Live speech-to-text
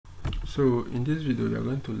So in this video we are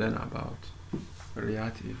going to learn about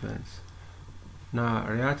React events. Now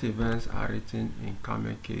React events are written in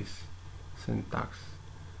camel case syntax.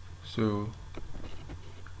 So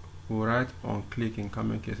we'll write on click in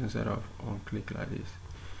camel case instead of on click like this.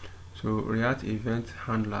 So React event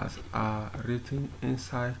handlers are written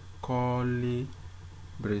inside curly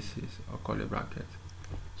braces or curly bracket.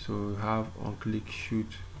 So we have on click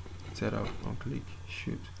shoot instead of on click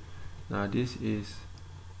shoot. Now this is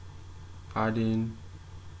adding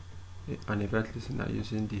an event listener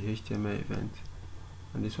using the HTML event,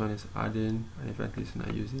 and this one is adding an event listener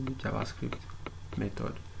using the JavaScript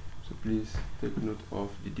method. So please take note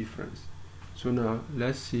of the difference. So now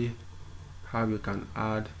let's see how we can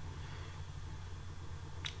add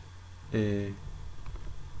a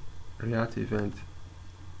React event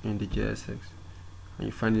in the JSX, and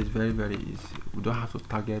you find it very easy. We don't have to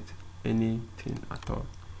target anything at all.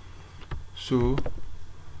 So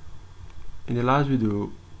in the last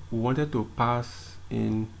video we wanted to pass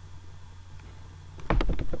in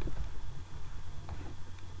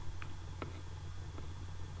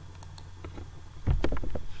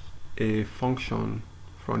a function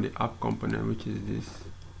from the app component, which is this.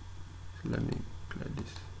 So let me clear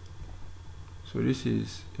this. So this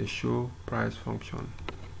is a show price function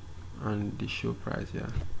and the show price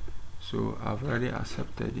here. So I've already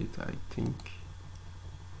accepted it, I think.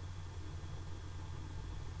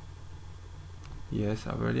 Yes,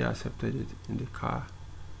 I've already accepted it in the car,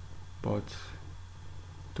 but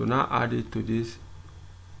to now add it to this,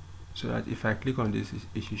 so that if I click on this,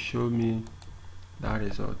 it should show me that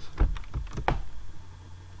result.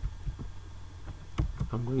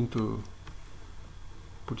 I'm going to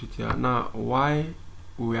put it here. Now why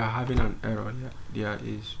we are having an error there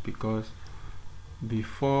is because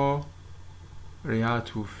before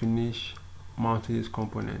React will finish mounting this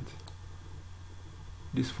component,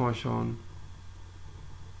 this function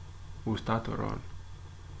will start to run,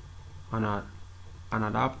 and at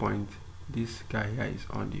that point this guy here is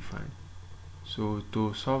undefined. So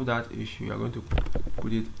to solve that issue, you are going to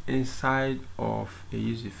put it inside of a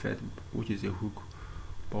use effect, which is a hook,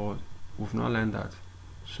 but we've not learned that.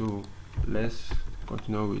 So let's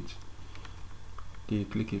continue with the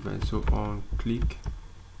click event. So on click,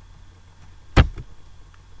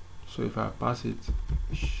 so if I pass it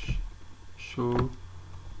show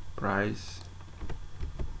price,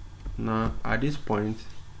 now at this point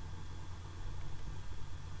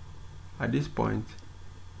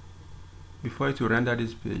before it will render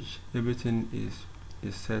this page, everything is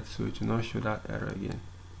set, so it will not show that error again.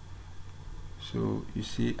 So you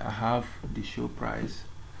see I have the show price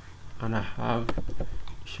and I have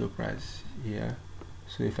show price here.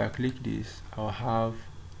 So if I click this, I'll have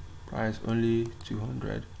price only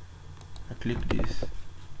 200. I click this.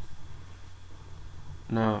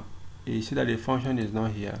 Now you see that the function is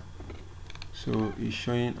not here, so it's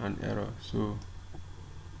showing an error. So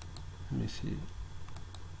let me see.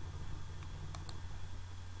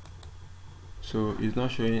 So it's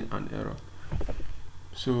not showing an error.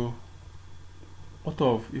 So what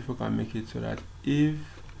if we can make it so that if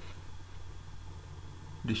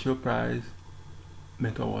the show price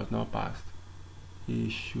method was not passed,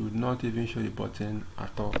 it should not even show the button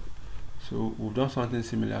at all. So we've done something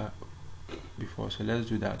similar before, so let's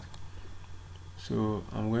do that. So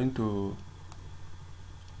I'm going to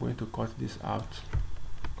cut this out,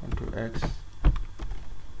 CareerEX,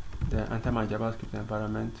 then enter my JavaScript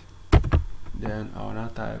environment, then I will now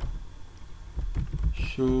type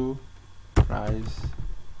show price.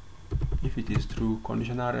 If it is true,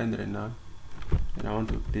 conditional rendering now, and I want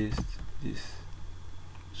to paste this.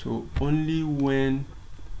 So only when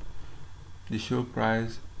the show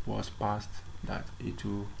price was passed that it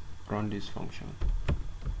will run this function,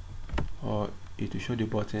 or it will show the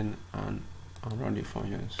button and run the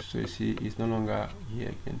functions. So you see it's no longer here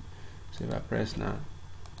again. So if I press now,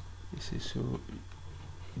 you see, so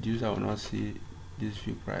the user will not see this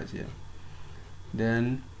view price here.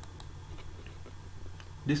 Then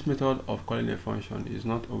this method of calling a function is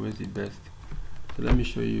not always the best. So let me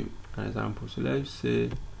show you an example. So let's say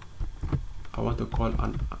I want to call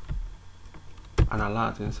an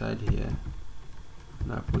alert inside here,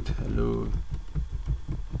 and I put hello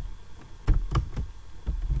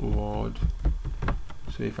world.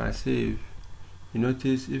 So if I save, you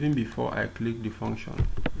notice even before I click the function,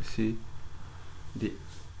 you see the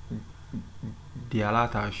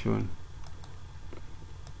alert are shown.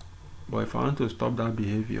 But if I want to stop that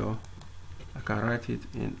behavior, I can write it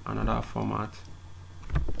in another format,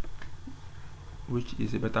 which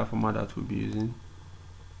is a better format that we'll be using.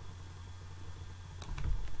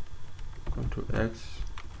 CareerEX,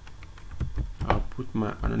 I'll put put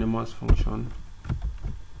my anonymous function,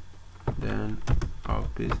 then I'll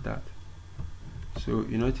paste that. So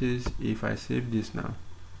you notice if I save this now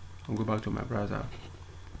and go back to my browser,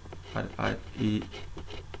 it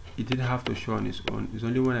didn't have to show on its own. It's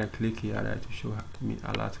only when I click here that to show me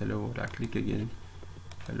alert hello world. I click again,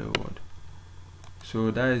 hello world.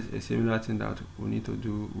 So that is a similar thing that we need to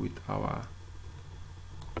do with our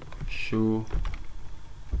show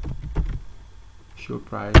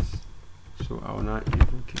price. So I will now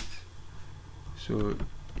invoke it. So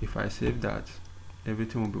if I save that,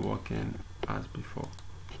 everything will be working as before.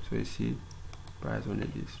 So you see price only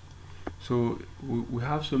this. So we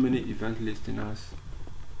have so many event listeners.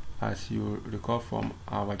 As you recall from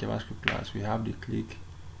our JavaScript class, we have the click,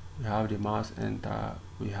 we have the mouse enter,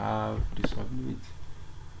 we have the submit,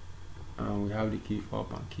 and we have the key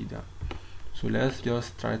up and key down. So let's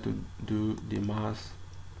just try to do the mouse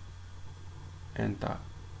enter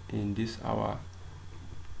in this our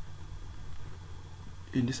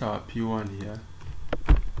P1 here.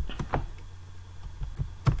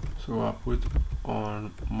 So I'll put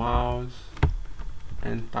on mouse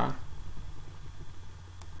enter.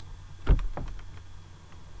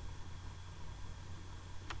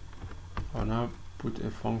 I'll now put a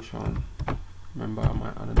function, remember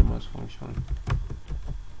my anonymous function,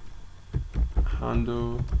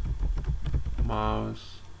 handle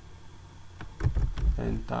mouse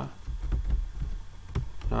enter.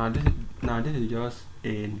 Now this is just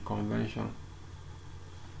a convention.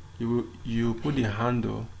 You put the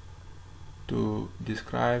handle to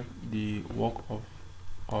describe the work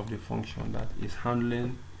of the function that is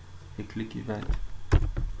handling a click event.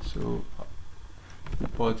 So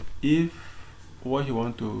but if what you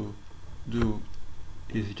want to do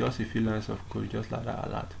is just a few lines of code, just like that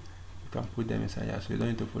alert, you can put them inside here, so you don't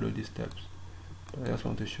need to follow these steps. But I just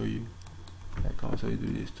want to show you I can also do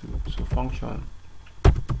this too. So function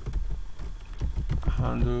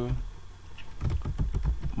handle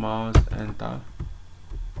mouse enter.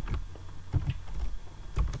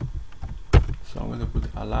 So I'm going to put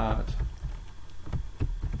alert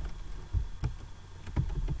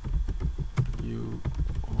you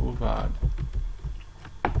hovered.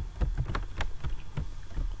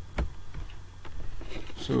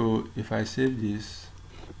 So if I save this,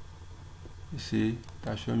 you see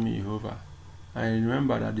that show me hover. And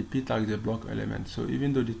remember that the p tag is a block element, so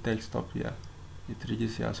even though the text stop here, it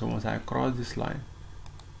reaches here. So once I cross this line,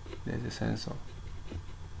 there's a sensor.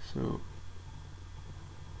 So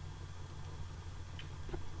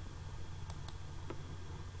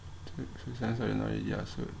sensor is not here.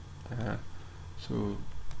 So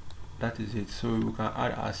that is it. So we can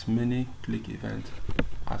add as many click events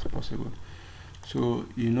as possible. So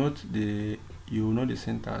you know the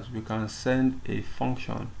syntax. We can send a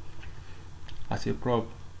function as a prop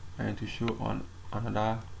and to show on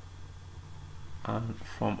another, and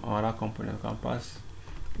from another component. We can pass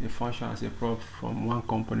a function as a prop from one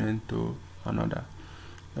component to another.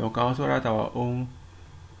 And we can also write our own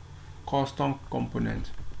custom component,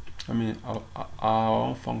 our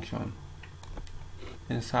own function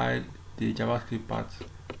inside the JavaScript part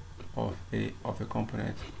of a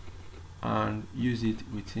component and use it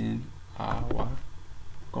within our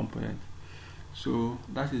component. So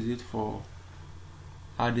that is it for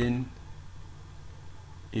adding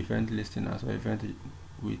event listeners or event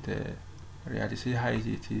with React. See how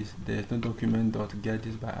easy it is. There's no document dot get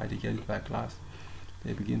this by ID, get this by class.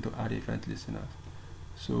 They begin to add event listeners.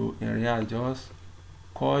 So in React, just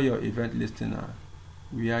call your event listener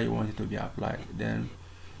where you want it to be applied. Then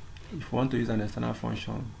if you want to use an external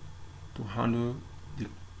function to handle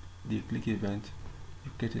the click event,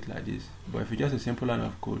 you get it like this. But if it's just a simple line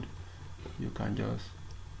of code, you can just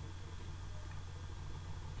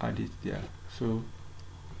add it there. So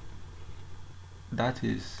that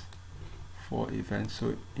is for events.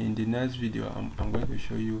 So in the next video, I'm going to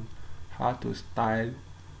show you how to style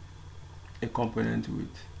a component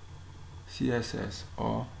with CSS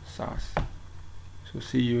or Sass. So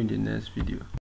see you in the next video.